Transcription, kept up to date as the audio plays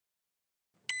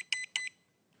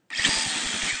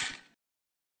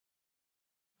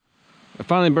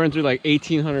finally burned through like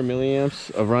 1800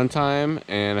 milliamps of runtime,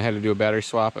 and I had to do a battery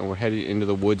swap, and we're heading into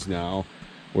the woods now.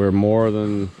 We're more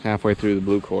than halfway through the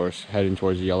blue course, heading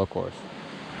towards the yellow course.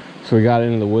 So we got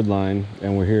into the wood line,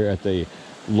 and we're here at the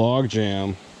log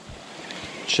jam,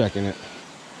 checking it.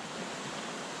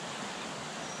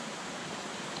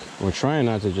 We're trying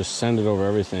not to just send it over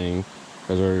everything,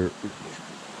 because we're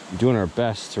doing our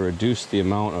best to reduce the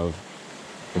amount of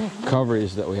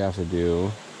coverage that we have to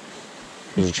do.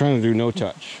 We're trying to do no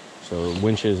touch, so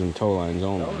winches and tow lines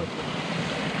only.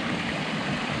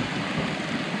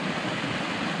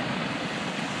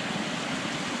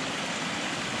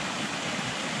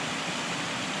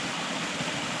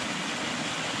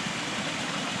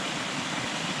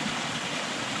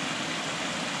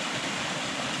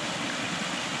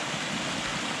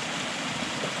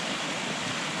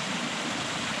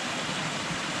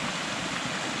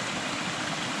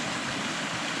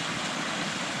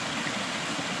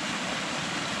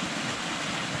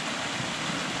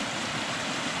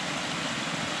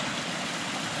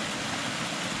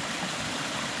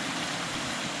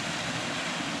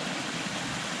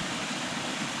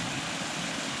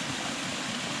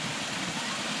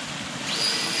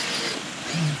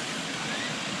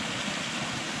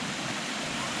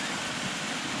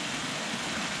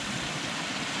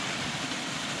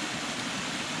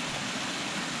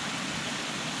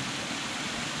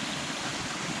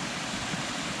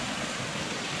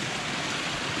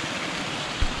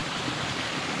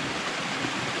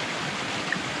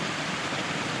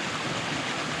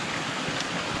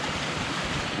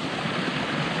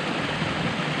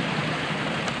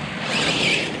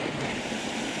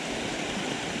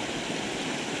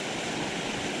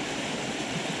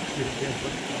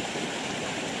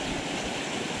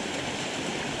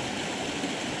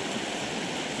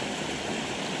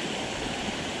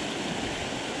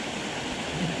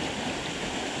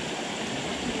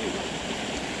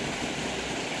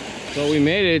 So we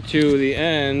made it to the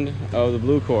end of the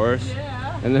blue course,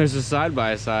 and there's a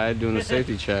side-by-side doing the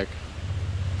safety check.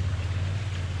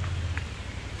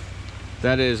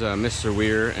 That is Mr.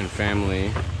 Weir and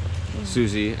family,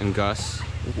 Susie and Gus.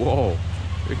 Whoa,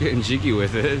 they're getting jiggy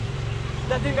with it.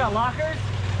 That thing got lockers?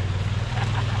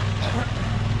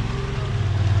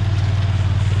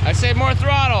 I say more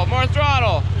throttle, more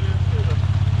throttle.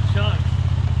 Chunk.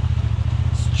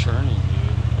 It's churning, dude.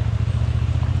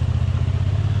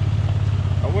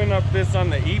 I went up this on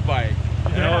the e-bike,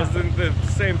 and I was in the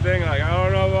same thing, like, I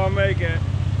don't know if I'll make it.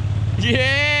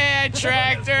 Yeah,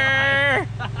 tractor!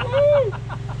 Woo!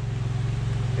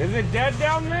 Is it dead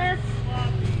down there?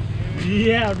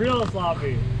 Yeah, real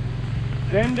sloppy.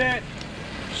 Send it.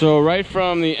 So right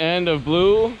from the end of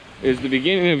blue is the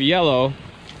beginning of yellow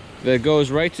that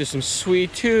goes right to some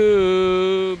sweet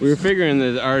tubes. We were figuring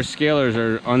that our scalers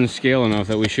are unscale enough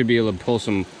that we should be able to pull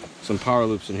some power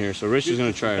loops in here. So Rich is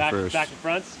going to try it first. Back and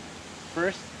fronts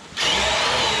first.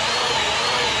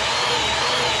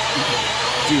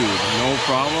 Dude, no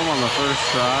problem on the first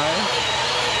try.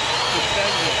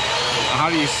 How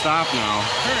do you stop now?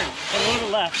 Turn a little to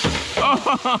the left.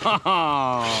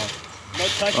 Oh! No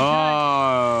touch.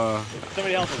 Oh!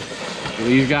 Somebody else.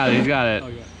 He's got it. He's got it. Oh,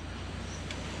 yeah.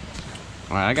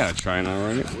 All right, I gotta try now,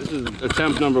 right? This is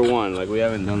attempt number 1. Like, we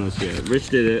haven't done this yet. Rich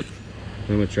did it.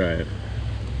 I'm gonna try it.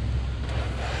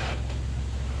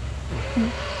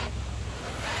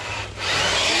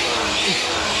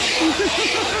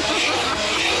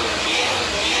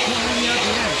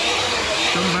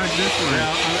 Come back this way.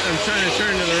 Yeah, I'm trying to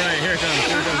turn to the right. Here it comes.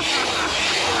 Here it comes.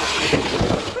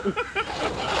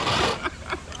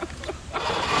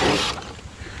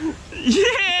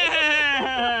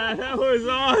 Yeah! That was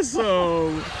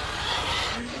awesome!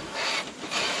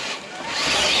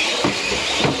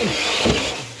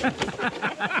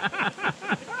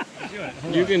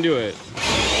 You can do it.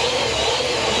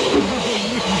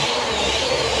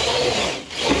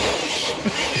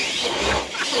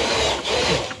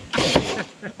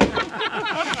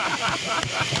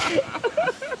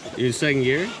 You in second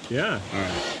gear? Yeah. All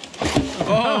right.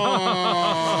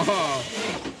 Oh!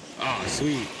 Oh,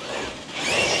 sweet.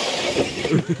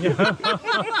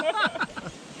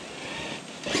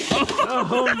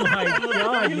 Oh my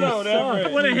god, you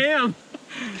suck. What a ham.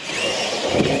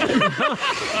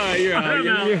 Oh, you're out.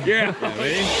 You're out.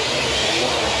 Ready?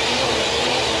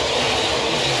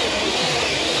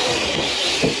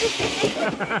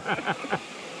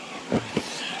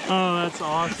 Oh, that's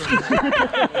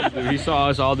awesome. He saw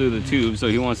us all do the tube, so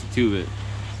he wants to tube it.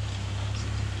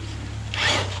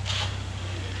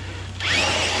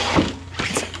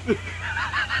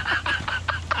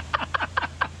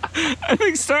 I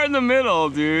think start in the middle,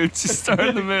 dude. Just start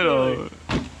in the middle.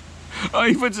 Oh,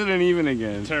 he puts it in even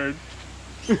again. Turd.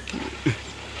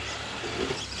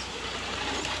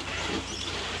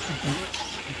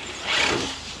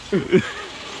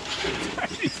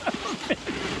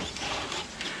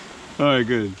 All right,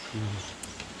 good.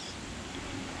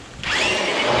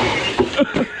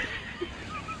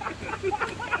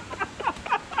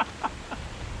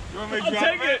 I'll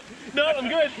take it. No, I'm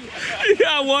good. He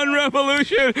got one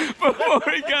revolution before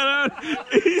he got out.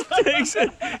 He takes it,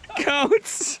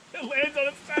 counts. It lands on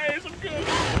its tires. I'm good.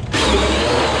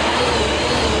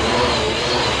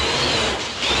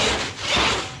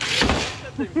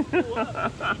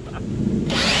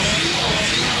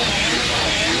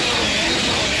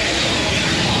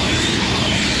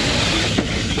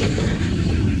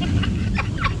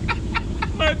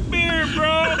 My beer,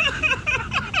 bro.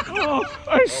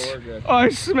 I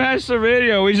smashed the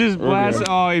radio. We just blasted.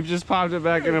 Oh, he just popped it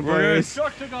back in a brace.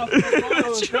 Truck took off the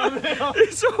bottle.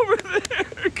 It's over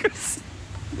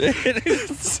there.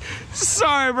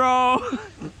 Sorry, bro.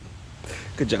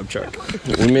 Good job, Chuck.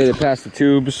 We made it past the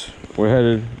tubes. We're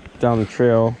headed down the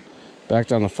trail, back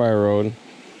down the fire road.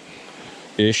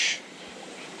 Ish.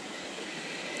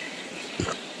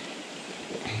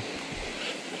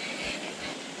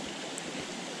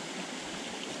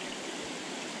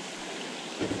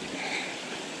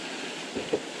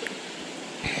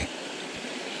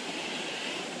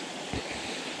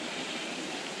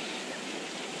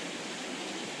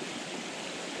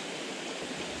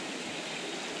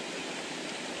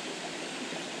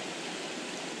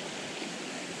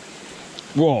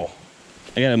 Whoa.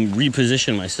 I gotta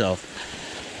reposition myself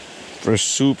for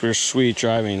super sweet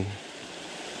driving.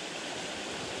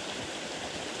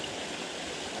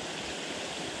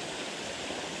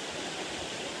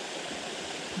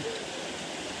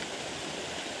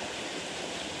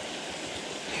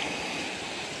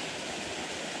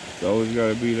 It's always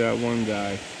gotta be that one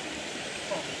guy.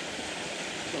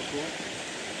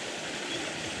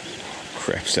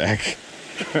 Crap sack.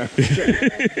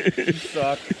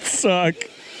 Suck. Suck.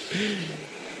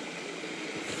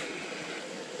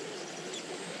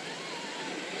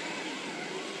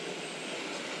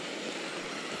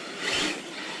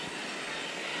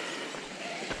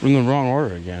 We're in the wrong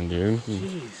order again, dude.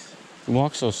 Jeez. You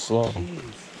walk so slow.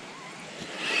 Jeez.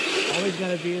 Always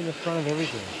gotta be in the front of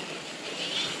everything.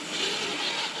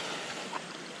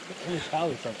 Only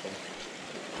child or something.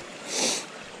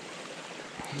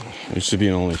 You should be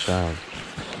an only child.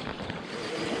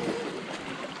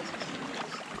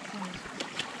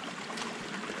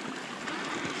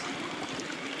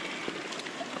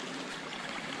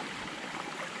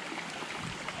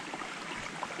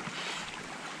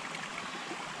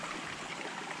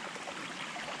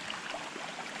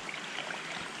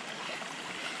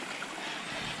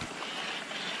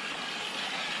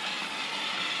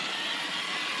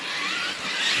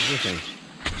 Everything.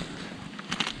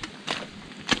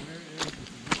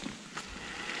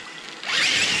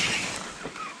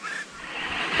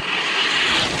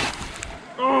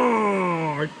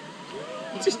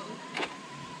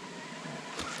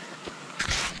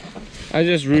 I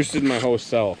just roosted my whole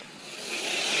self.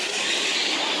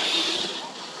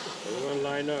 Everyone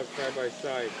line up side by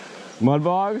side. Mud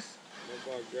bogs?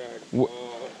 No bog drag. W-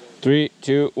 Oh, 3,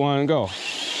 2, 1, go.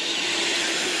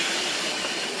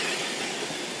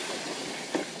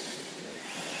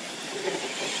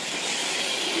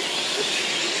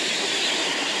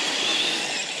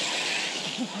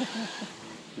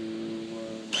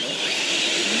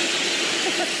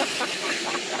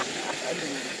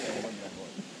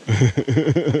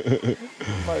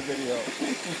 my video.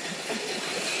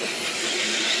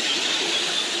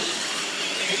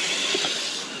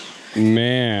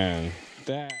 Man,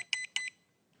 that.